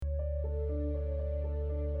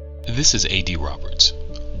This is AD Roberts.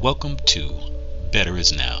 Welcome to Better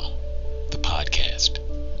Is Now, the podcast.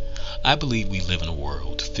 I believe we live in a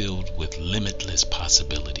world filled with limitless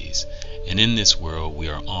possibilities, and in this world we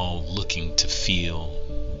are all looking to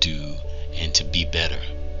feel, do, and to be better.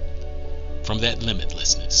 From that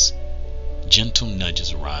limitlessness, gentle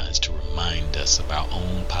nudges arise to remind us of our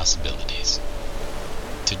own possibilities.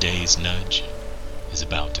 Today's nudge is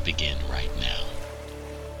about to begin right now.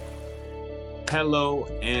 Hello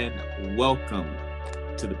and welcome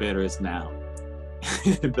to the Better Is Now,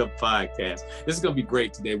 the podcast. This is going to be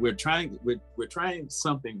great today. We're trying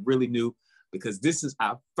something really new because this is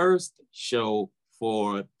our first show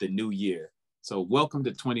for the new year. So welcome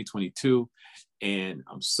to 2022, and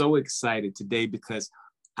I'm so excited today because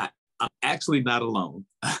I'm actually not alone.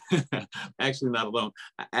 I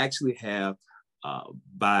actually have,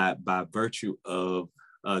 by virtue of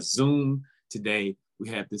Zoom today, we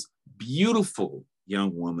have this beautiful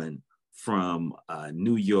young woman from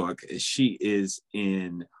New York. She is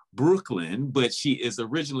in Brooklyn, but she is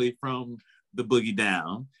originally from the Boogie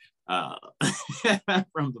Down,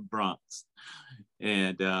 from the Bronx.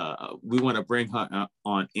 And we want to bring her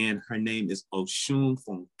on in. Her name is Oshun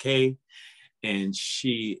Funke, and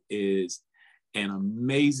she is an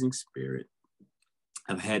amazing spirit.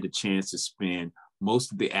 I've had the chance to spend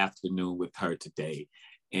most of the afternoon with her today.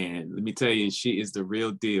 And let me tell you, she is the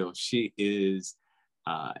real deal. She is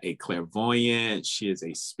a clairvoyant. She is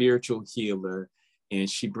a spiritual healer. And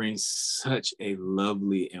she brings such a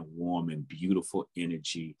lovely and warm and beautiful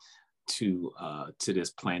energy to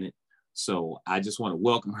this planet. So I just want to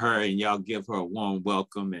welcome her, and y'all give her a warm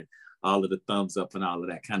welcome and all of the thumbs up and all of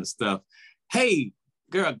that kind of stuff. Hey,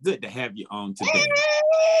 girl, good to have you on today.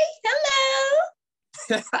 Hey,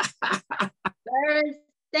 hello.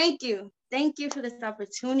 Thank you. Thank you for this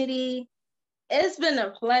opportunity. It's been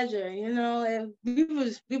a pleasure, and we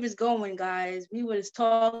was going, guys. We was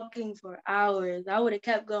talking for hours. I would have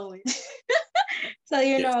kept going. So,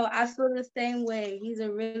 Yes. I feel the same way. He's a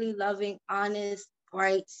really loving, honest,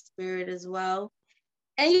 bright spirit as well.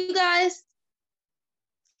 And you guys,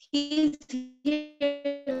 he's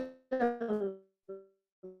here to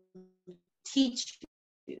teach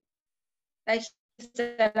you. Like he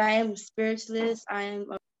said, I am a spiritualist.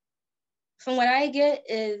 From what I get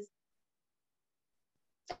is,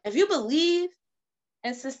 if you believe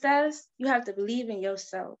in success, you have to believe in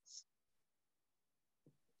yourselves.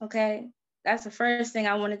 Okay? That's the first thing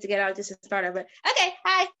I wanted to get out just to start it. But okay,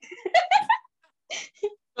 hi.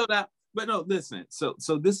 But no, listen. So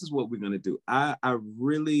this is what we're gonna do. I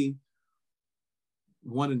really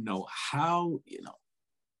want to know how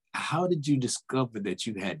did you discover that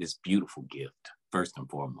you had this beautiful gift, first and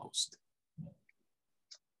foremost?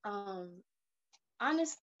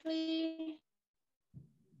 Honestly,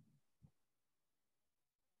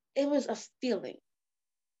 it was a feeling.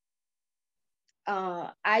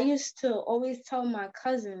 I used to always tell my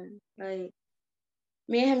cousin, like,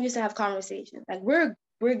 me and him used to have conversations. Like, we're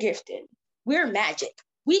gifted. We're magic.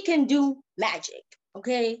 We can do magic.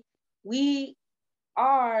 Okay? We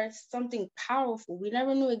are something powerful. We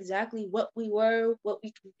never knew exactly what we were, what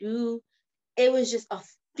we could do. It was just a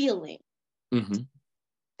feeling. Mm-hmm.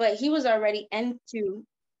 But he was already into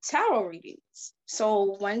tarot readings.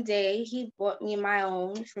 So one day he bought me my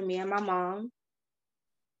own for me and my mom.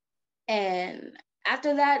 And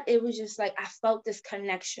after that, it was just like I felt this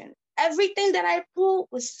connection. Everything that I pulled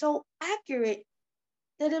was so accurate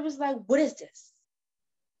that it was like, what is this?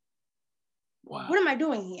 Wow. What am I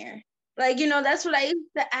doing here? Like, that's what I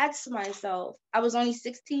used to ask myself. I was only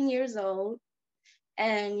 16 years old,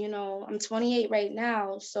 and, I'm 28 right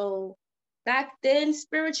now. So back then,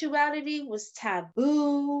 spirituality was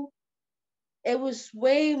taboo. It was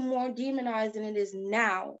way more demonized than it is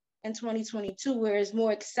now in 2022, where it's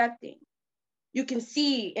more accepting. You can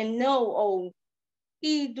see and know, oh,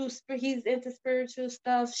 he's into spiritual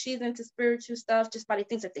stuff, she's into spiritual stuff, just by the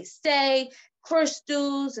things that they say,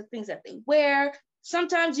 crystals, the things that they wear.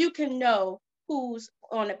 Sometimes you can know who's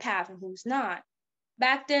on the path and who's not.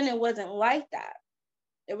 Back then, it wasn't like that.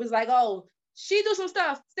 It was like, oh, she do some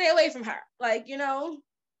stuff, stay away from her. Like,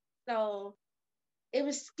 so it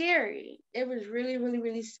was scary. It was really, really,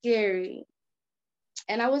 really scary.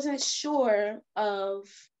 And I wasn't sure of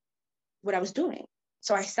what I was doing.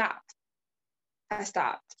 So I stopped.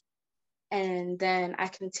 And then I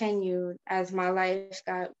continued as my life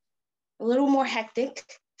got a little more hectic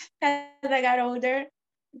as I got older.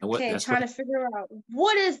 Trying to figure out,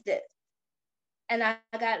 what is this? And I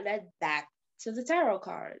got led back to the tarot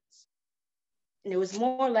cards. And it was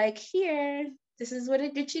more like, here, this is what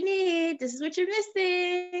you need. This is what you're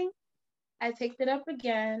missing. I picked it up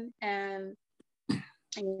again, and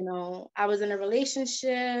You know, I was in a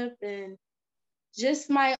relationship and just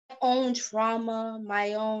my own trauma,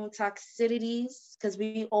 my own toxicities, because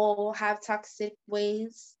we all have toxic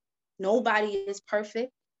ways. Nobody is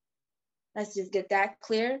perfect. Let's just get that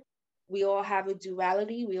clear. We all have a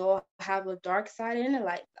duality. We all have a dark side and a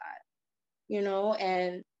light side, you know,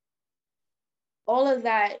 and all of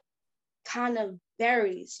that kind of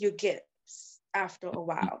buries your gifts after a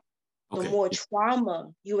while. The Okay. more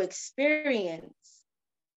trauma you experience,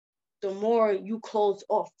 the more you close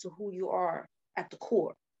off to who you are at the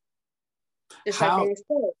core. Just like How, they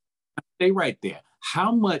said. stay right there.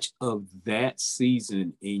 How much of that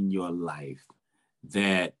season in your life,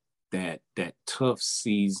 that tough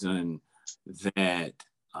season, that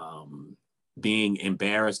being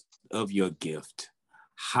embarrassed of your gift,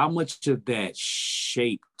 how much of that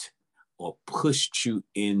shaped or pushed you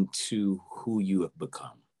into who you have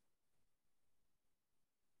become?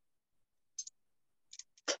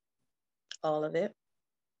 All of it.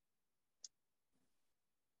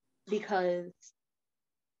 Because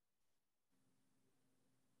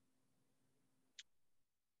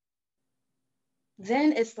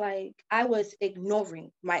then it's like I was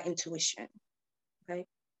ignoring my intuition. Okay.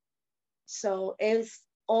 So it's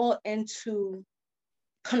all into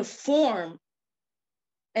conform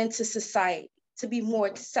into society to be more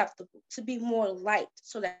acceptable, to be more liked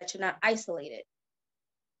so that you're not isolated.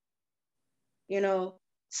 You know,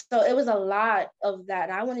 so it was a lot of that.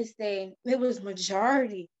 I want to say it was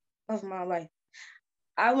majority of my life.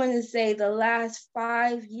 I want to say the last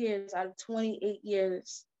 5 years out of 28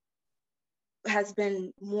 years has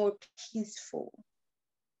been more peaceful.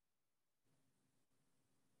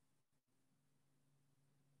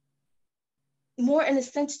 More in a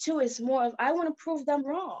sense too, it's more of I want to prove them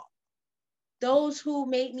wrong. Those who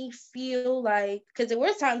made me feel like, because there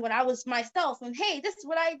were times when I was myself and hey, this is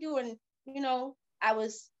what I do, and you know, I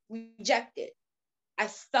was rejected. I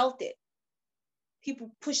felt it.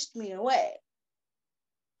 People pushed me away.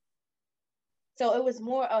 So it was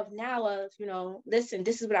more of now of, you know, listen,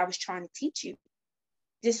 this is what I was trying to teach you.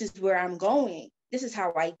 This is where I'm going. This is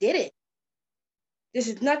how I did it. This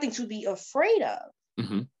is nothing to be afraid of.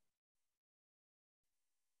 Mm-hmm.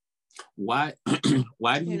 Why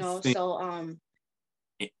why do You you know, think so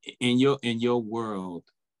in your world,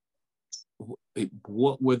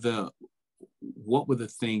 what were the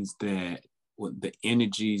things that the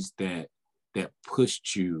energies that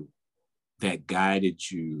pushed you, that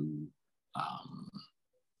guided you, um,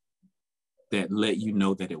 that let you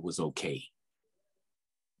know that it was okay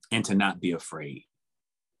and to not be afraid?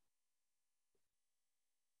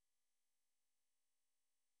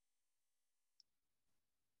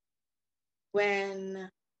 when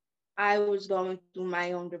I was going through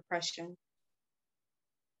my own depression.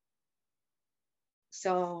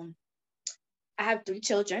 So I have 3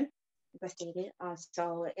 children, as I stated.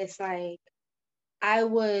 So it's like I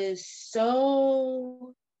was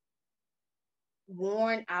so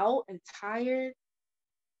worn out and tired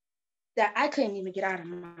that I couldn't even get out of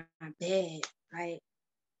my bed. Like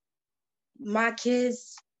my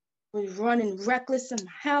kids was running reckless in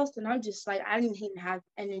my house, and I'm just like, I didn't even have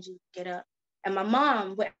energy to get up. And my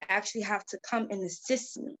mom would actually have to come and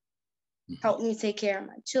assist me, help me take care of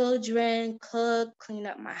my children, cook, clean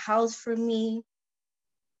up my house for me,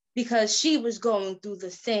 because she was going through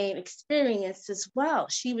the same experience as well.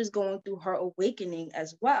 She was going through her awakening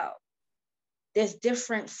as well. There's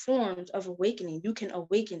different forms of awakening. You can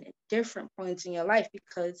awaken at different points in your life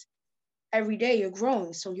because every day you're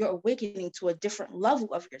growing. So you're awakening to a different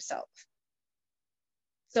level of yourself.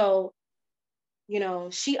 So, you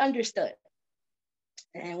know, she understood.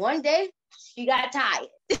 And one day she got tired.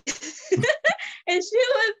 And she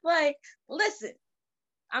was like, listen,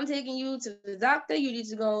 I'm taking you to the doctor. You need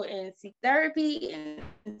to go and seek therapy and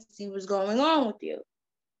see what's going on with you.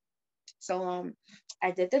 So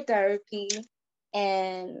I did the therapy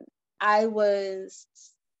and I was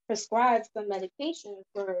prescribed some medication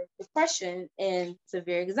for depression and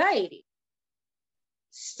severe anxiety.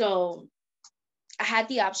 So I had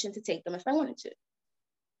the option to take them if I wanted to.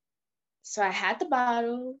 So I had the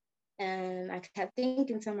bottle and I kept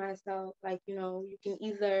thinking to myself, like, you know, you can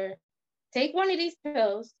either take one of these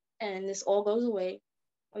pills and this all goes away,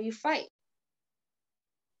 or you fight.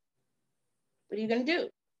 What are you going to do?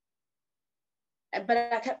 But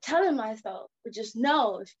I kept telling myself, but just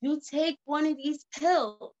know, if you take one of these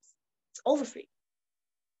pills, it's over for you.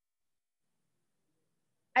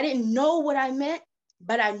 I didn't know what I meant,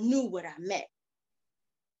 but I knew what I meant,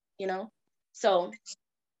 you know? So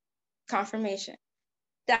confirmation.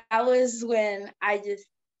 That was when I just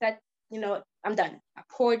said, you know, I'm done. I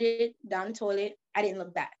poured it down the toilet. I didn't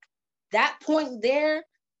look back. that point there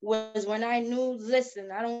was when I knew, listen,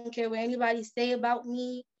 I don't care what anybody say about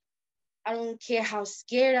me. I don't care how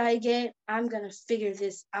scared I get. I'm going to figure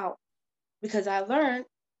this out. Because I learned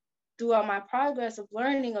throughout my progress of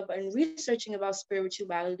learning about and researching about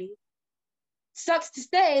spirituality, sucks to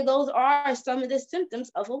say, those are some of the symptoms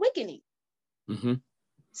of awakening. Mm-hmm.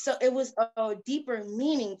 So it was a deeper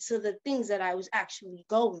meaning to the things that I was actually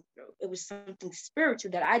going through. It was something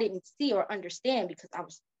spiritual that I didn't see or understand because I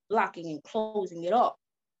was blocking and closing it off.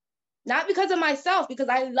 Not because of myself, because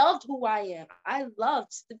I loved who I am.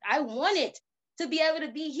 I wanted to be able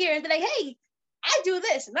to be here and be like, hey, I do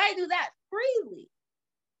this and I do that freely.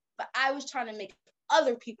 But I was trying to make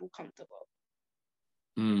other people comfortable.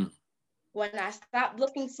 Mm. When I stopped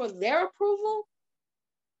looking for their approval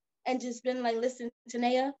and just been like, listen,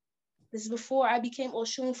 Tanea, this is before I became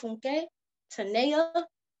Oshun Funke. Tanea,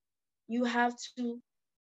 you have to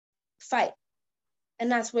fight.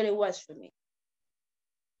 And that's what it was for me.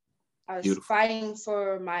 I was Beautiful. fighting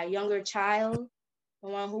for my younger child, the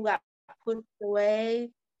one who got put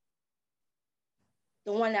away,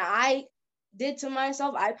 the one that I did to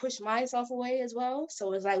myself. I pushed myself away as well.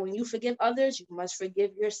 So it's like, when you forgive others, you must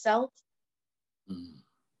forgive yourself. Mm.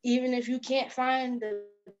 Even if you can't find the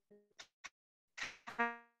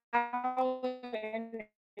power and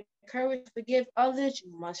courage to forgive others,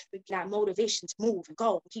 you must forget that motivation to move and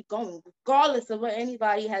go and keep going, regardless of what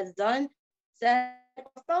anybody has done, said,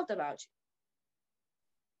 or felt about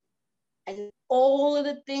you. And all of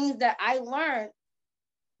the things that I learned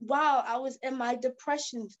while I was in my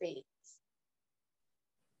depression phase.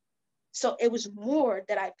 So it was more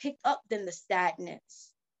that I picked up than the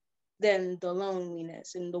sadness, than the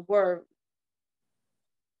loneliness and the worry.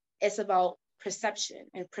 It's about perception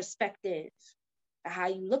and perspective, and how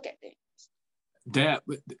you look at things.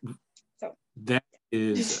 That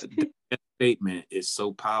statement is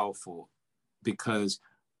so powerful, because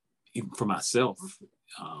for myself,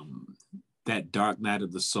 that dark night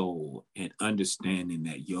of the soul, and understanding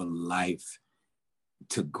that your life,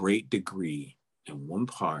 to great degree, in one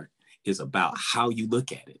part, is about how you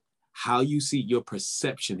look at it, how you see your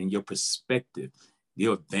perception and your perspective,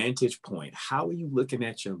 your vantage point. How are you looking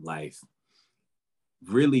at your life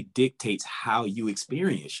really dictates how you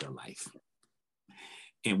experience your life.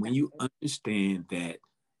 And when you understand that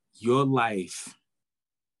your life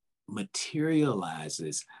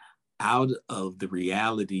materializes out of the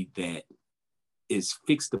reality that is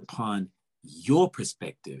fixed upon your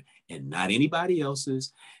perspective and not anybody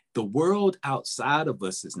else's, the world outside of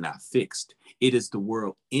us is not fixed. It is the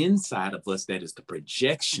world inside of us that is the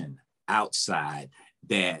projection outside,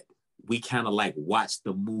 that we kind of like watch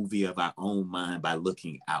the movie of our own mind by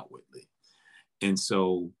looking outwardly. And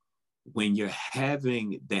so when you're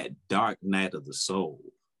having that dark night of the soul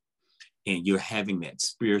and you're having that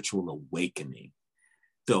spiritual awakening,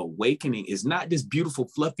 the awakening is not this beautiful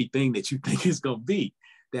fluffy thing that you think it's going to be.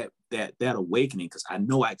 That awakening, because I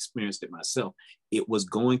know I experienced it myself, it was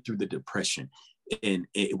going through the depression, and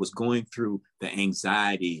it was going through the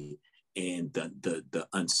anxiety and the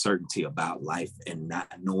uncertainty about life and not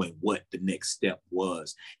knowing what the next step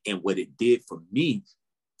was. And what it did for me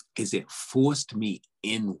is it forced me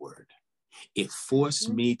inward. It forced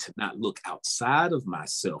me to not look outside of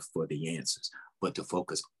myself for the answers, but to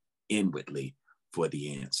focus inwardly for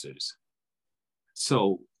the answers.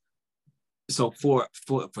 So for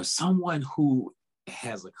someone who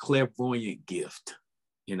has a clairvoyant gift,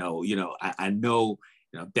 I know,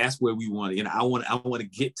 that's where we want to, I want to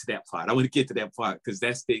get to that part. I want to get to that part because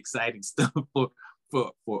that's the exciting stuff for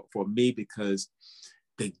me, because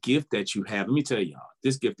the gift that you have, let me tell y'all,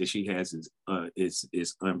 this gift that she has is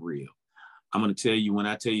unreal. I'm going to tell you, when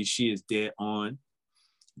I tell you she is dead on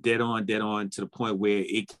to the point where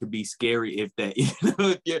it could be scary if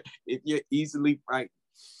if you're easily frightened.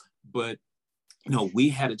 But we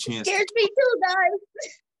had a chance. Scares me too, guys.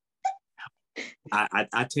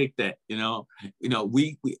 I take that.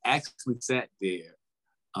 We actually sat there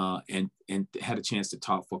and had a chance to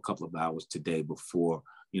talk for a couple of hours today before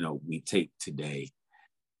we take today,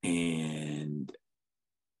 and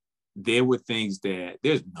there were things that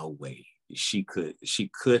there's no way she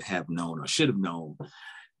could have known or should have known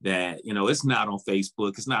that it's not on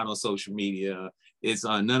Facebook, it's not on social media, it's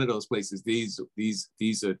on none of those places. These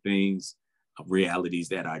are things, realities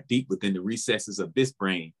that are deep within the recesses of this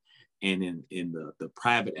brain and in the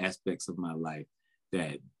private aspects of my life,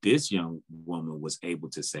 that this young woman was able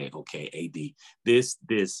to say, okay, AD, this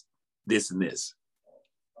and this.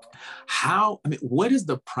 What is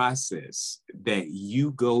the process that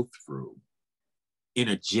you go through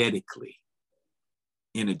energetically?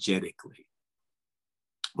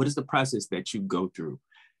 What is the process that you go through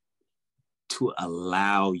to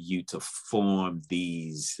allow you to form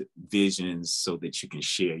these visions so that you can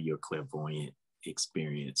share your clairvoyant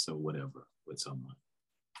experience or whatever with someone?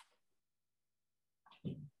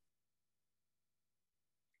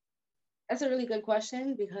 That's a really good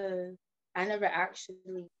question because I never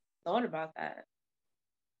actually thought about that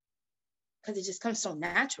because it just comes so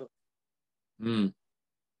natural.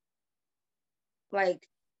 Like,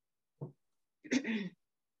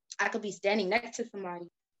 I could be standing next to somebody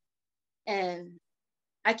and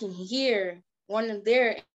I can hear one of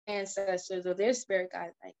their ancestors or their spirit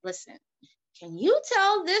guides like, listen, can you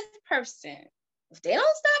tell this person if they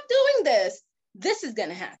don't stop doing this, this is going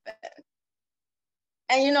to happen?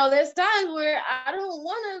 And, you know, there's times where I don't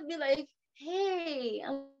want to be like, hey,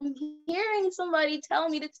 I'm hearing somebody tell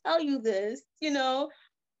me to tell you this, you know?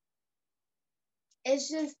 It's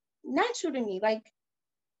just natural to me. Like,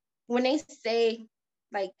 when they say,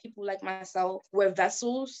 like, people like myself, we're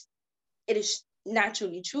vessels, it is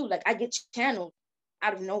naturally true. Like, I get channeled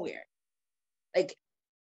out of nowhere. Like,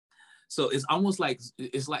 so it's almost like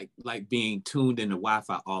it's like being tuned into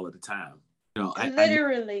Wi-Fi all of the time. You know,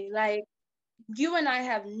 literally, like, you and I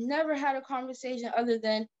have never had a conversation other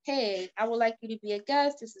than, hey, I would like you to be a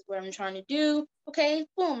guest. This is what I'm trying to do. Okay,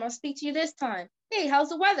 boom, I'll speak to you this time. Hey, how's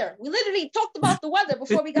the weather? We literally talked about the weather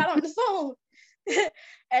before we got on the phone.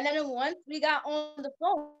 And then once we got on the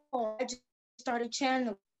phone, I just started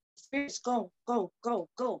channeling spirits, go, go, go,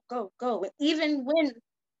 go, go, go. And even when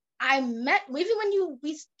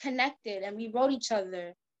we connected and we wrote each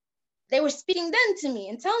other, they were speaking then to me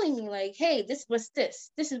and telling me like, hey, this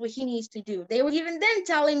is what he needs to do. They were even then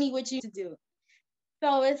telling me what you need to do.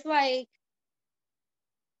 So it's like,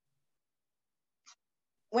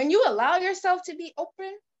 when you allow yourself to be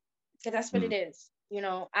open, because that's what it is. You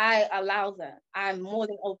know, I allow them. I'm more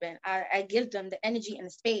than open. I give them the energy and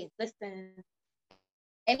the space. Listen,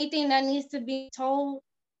 anything that needs to be told,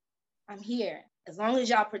 I'm here. As long as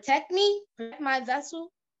y'all protect me, protect my vessel,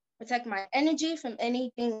 protect my energy from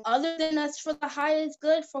anything other than us for the highest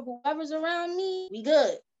good for whoever's around me, we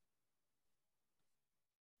good.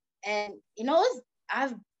 And, you know,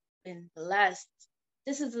 I've been blessed.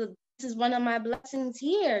 This is one of my blessings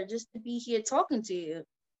here, just to be here talking to you.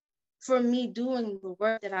 For me doing the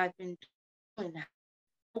work that I've been doing.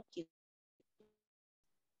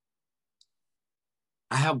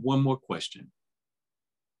 I have one more question.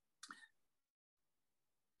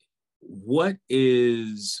 What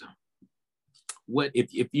if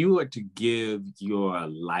you were to give your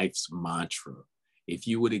life's mantra, if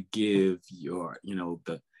you were to give your, you know,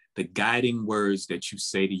 the guiding words that you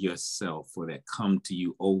say to yourself or that come to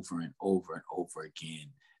you over and over and over again,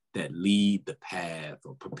 that lead the path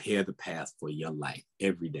or prepare the path for your life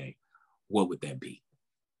every day, what would that be?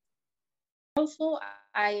 Beautiful.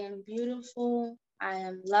 I am beautiful. I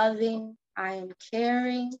am loving. I am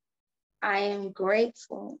caring. I am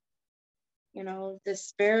grateful. You know, the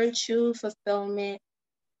spiritual fulfillment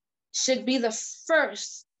should be the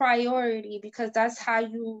first priority because that's how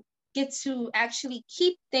you get to actually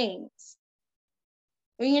keep things.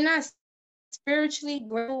 When you're not spiritually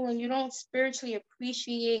grateful, when you don't spiritually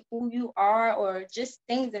appreciate who you are or just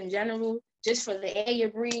things in general, just for the air you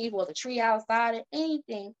breathe or the tree outside or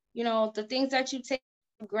anything, you know, the things that you take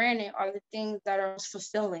for granted are the things that are most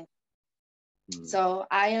fulfilling. So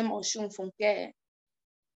I am Oshun Funke.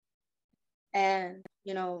 And,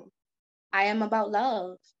 you know, I am about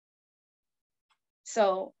love.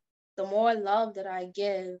 So the more love that I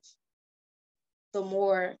give, the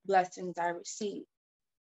more blessings I receive.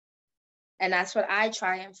 And that's what I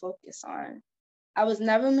try and focus on. I was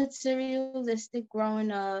never materialistic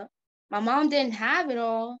growing up. My mom didn't have it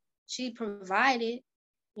all. She provided,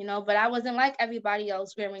 you know, but I wasn't like everybody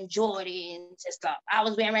else wearing Jordans and stuff. I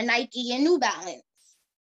was wearing Nike and New Balance.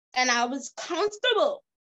 And I was comfortable,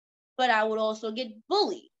 but I would also get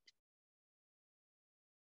bullied.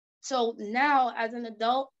 So now as an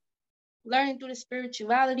adult, learning through the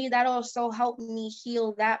spirituality, that also helped me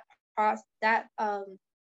heal that aspect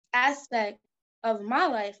of my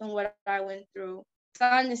life and what I went through. So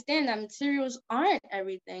I understand that materials aren't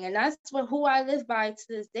everything. And that's who I live by to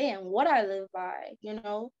this day and what I live by. You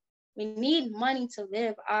know, we need money to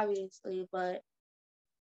live, obviously, but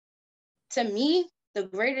to me, the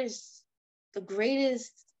greatest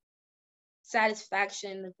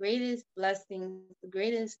satisfaction, the greatest blessing, the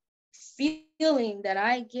greatest feeling that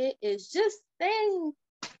I get is just saying,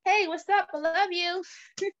 hey, what's up? I love you.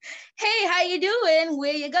 Hey, how you doing?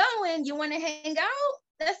 Where you going? You want to hang out?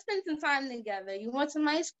 Let's spend some time together. You want some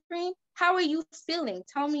ice cream? How are you feeling?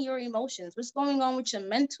 Tell me your emotions. What's going on with your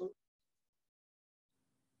mental?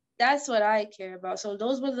 That's what I care about. So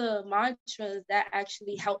those were the mantras that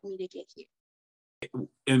actually helped me to get here.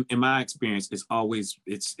 in my experience, it's always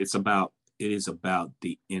it is about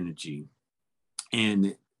the energy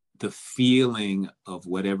and the feeling of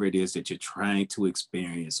whatever it is that you're trying to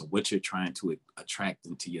experience or what you're trying to attract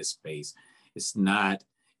into your space. It's not,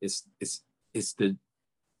 it's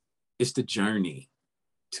the journey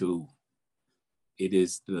to,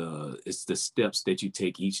 it's the steps that you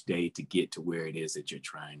take each day to get to where it is that you're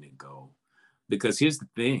trying to go. Because here's the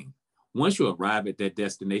thing, once you arrive at that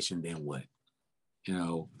destination, then what?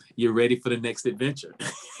 You're ready for the next adventure.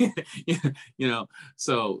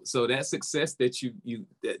 So that success that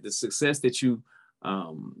the success that you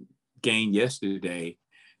gained yesterday,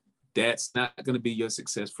 that's not going to be your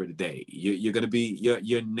success for today. You're going to be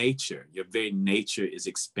your nature, your very nature is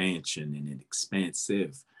expansion and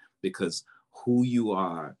expansive, because who you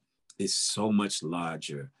are is so much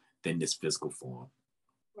larger than this physical form.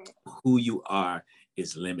 Who you are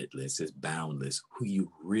is limitless, is boundless. Who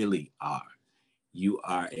you really are. You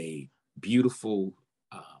are a beautiful,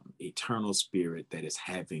 eternal spirit that is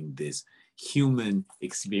having this human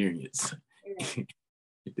experience,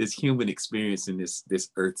 this human experience in this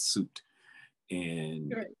earth suit.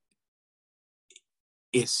 And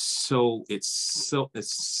it's so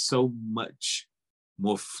much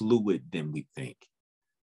more fluid than we think.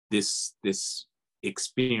 This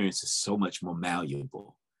experience is so much more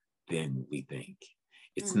malleable than we think.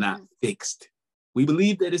 It's not fixed. We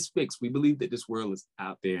believe that it's fixed. We believe that this world is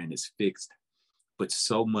out there and it's fixed, but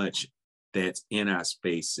so much that's in our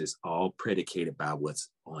space is all predicated by what's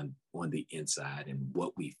on the inside and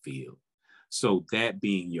what we feel. So that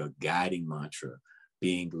being your guiding mantra,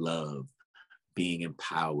 being loved, being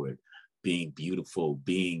empowered, being beautiful,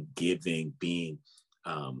 being giving, being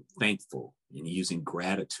thankful, and using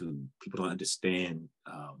gratitude. People don't understand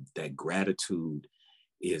that gratitude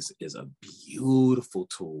is a beautiful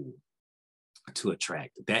tool to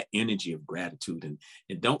attract that energy of gratitude. And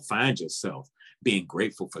don't find yourself being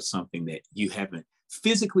grateful for something that you haven't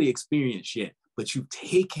physically experienced yet, but you've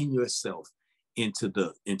taken yourself into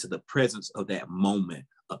the presence of that moment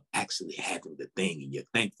of actually having the thing, and you're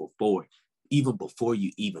thankful for it even before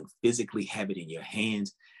you even physically have it in your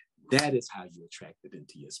hands. That is how you attract it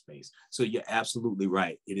into your space. So you're absolutely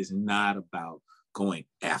right. It is not about going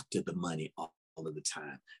after the money all of the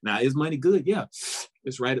time. Now, is money good? Yeah,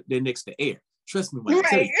 it's right up there next to air. Trust me when I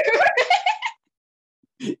tell you.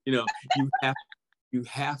 You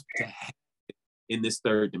have to have it in this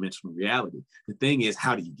third dimensional reality. The thing is,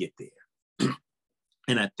 how do you get there?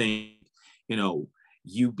 And I think,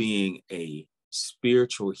 you being a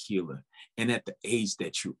spiritual healer, and at the age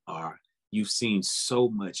that you are, you've seen so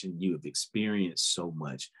much and you have experienced so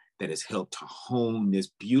much that has helped to hone this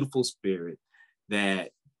beautiful spirit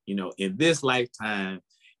that, in this lifetime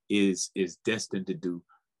is destined to do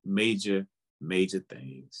major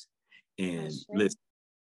things. And listen,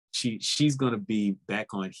 she's going to be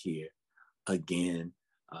back on here again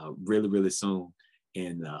really soon.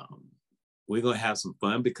 And we're going to have some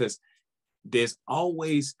fun, because there's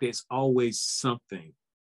always something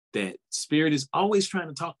that Spirit is always trying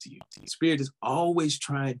to talk to you. Spirit is always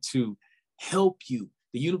trying to help you.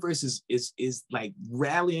 The universe is like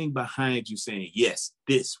rallying behind you, saying, yes,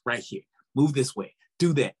 this right here, move this way,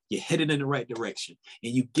 do that. You're headed in the right direction.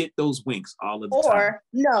 And you get those winks all of the time. Or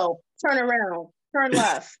no, turn around, turn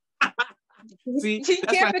left. See, you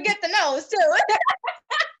can't forget the nose too.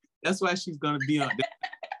 That's why she's gonna be on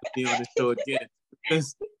the show again.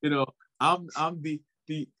 Because I'm the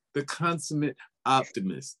consummate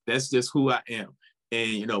optimist. That's just who I am.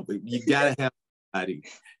 And but you gotta have somebody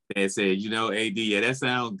that says, AD, yeah, that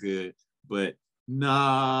sounds good, but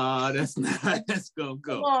nah, that's not. That's gonna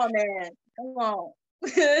go. Come on, man. Come on.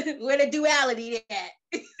 Where the duality at?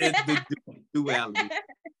 It's the duality.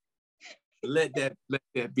 Let that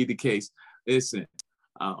be the case. Listen,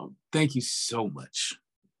 thank you so much,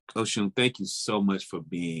 Oshun. Thank you so much for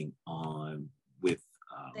being on with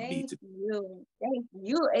me today. Thank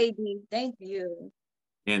you, AD. Thank you.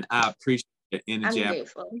 And I appreciate your energy. I'm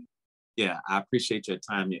grateful. Yeah, I appreciate your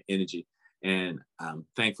time, your energy, and I'm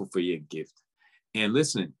thankful for your gift. And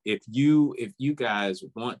listen, if you guys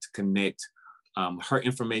want to connect, her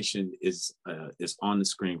information is on the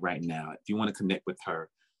screen right now. If you want to connect with her,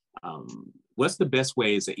 what's the best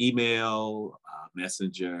way? Is it email,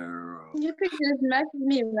 messenger? You could just message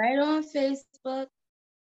me right on Facebook.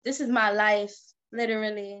 This is my life,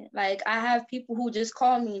 literally. Like, I have people who just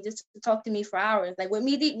call me just to talk to me for hours. Like what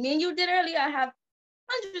me and you did earlier, I have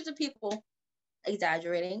hundreds of people.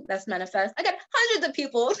 Exaggerating, that's manifest. I got hundreds of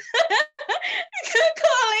people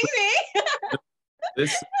calling me.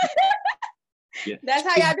 Yeah. That's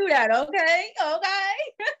how y'all do that, okay?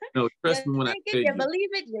 No, trust me when I tell you believe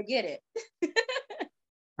it, you get it.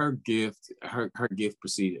 her gift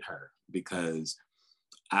preceded her, because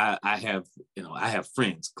I have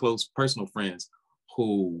friends, close personal friends,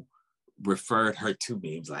 who referred her to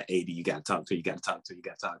me. It was like, AD, you got to talk to her, you got to talk to her, you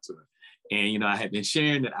got to talk to her. And, I had been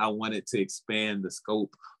sharing that I wanted to expand the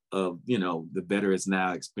scope of, the Better Is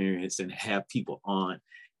Now experience, and have people on,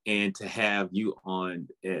 and to have you on,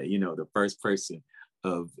 the first person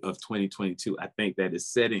of 2022. I think that is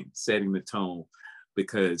setting the tone,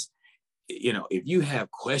 because, if you have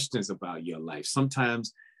questions about your life,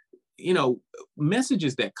 sometimes,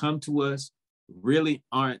 messages that come to us really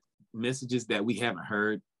aren't messages that we haven't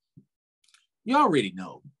heard. You already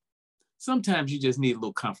know. Sometimes you just need a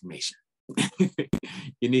little confirmation.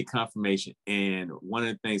 You need confirmation. And one of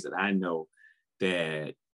the things that I know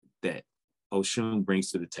that Oshun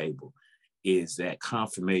brings to the table is that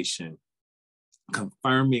confirmation,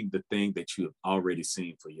 confirming the thing that you have already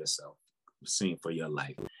seen for yourself, seen for your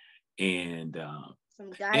life. And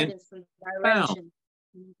some guidance, some direction.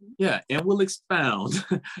 Yeah, and will expound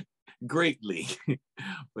greatly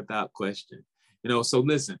without question. So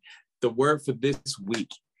listen, the word for this week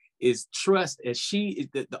is trust. As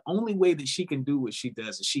the only way that she can do what she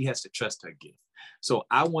does is she has to trust her gift. So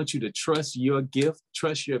I want you to trust your gift,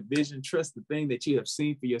 trust your vision, trust the thing that you have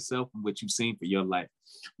seen for yourself and what you've seen for your life,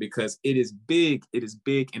 because it is big,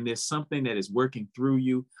 and there's something that is working through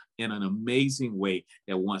you in an amazing way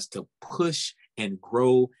that wants to push and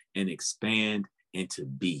grow and expand and to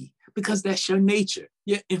be, because that's your nature.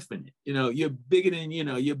 You're infinite. You're bigger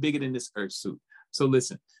than this earth suit. So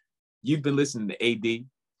listen, you've been listening to AD,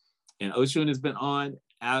 and Oshun has been on.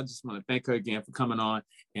 I just want to thank her again for coming on.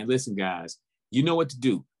 And listen, guys, you know what to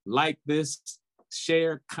do. Like this,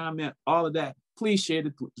 share, comment, all of that. Please share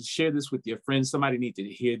this with your friends. Somebody needs to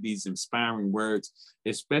hear these inspiring words,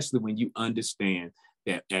 especially when you understand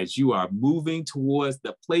that as you are moving towards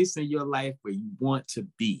the place in your life where you want to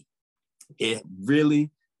be, it really,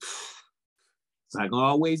 it's not going to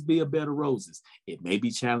always be a bed of roses. It may be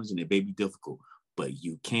challenging, it may be difficult, but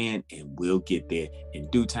you can and will get there in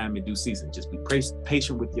due time, in due season. Just be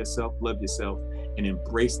patient with yourself, love yourself, and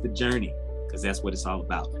embrace the journey, because that's what it's all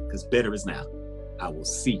about. Because better is now. I will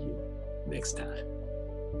see you next time.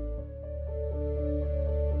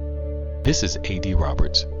 This is AD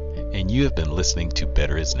Roberts, and you have been listening to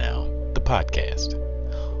Better Is Now, the podcast.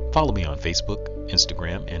 Follow me on Facebook,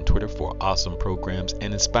 Instagram, and Twitter for awesome programs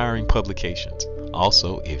and inspiring publications.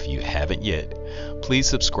 Also, if you haven't yet, please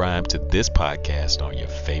subscribe to this podcast on your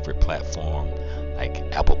favorite platform like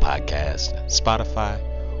Apple Podcasts, Spotify,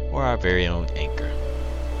 or our very own Anchor.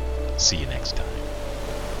 See you next time.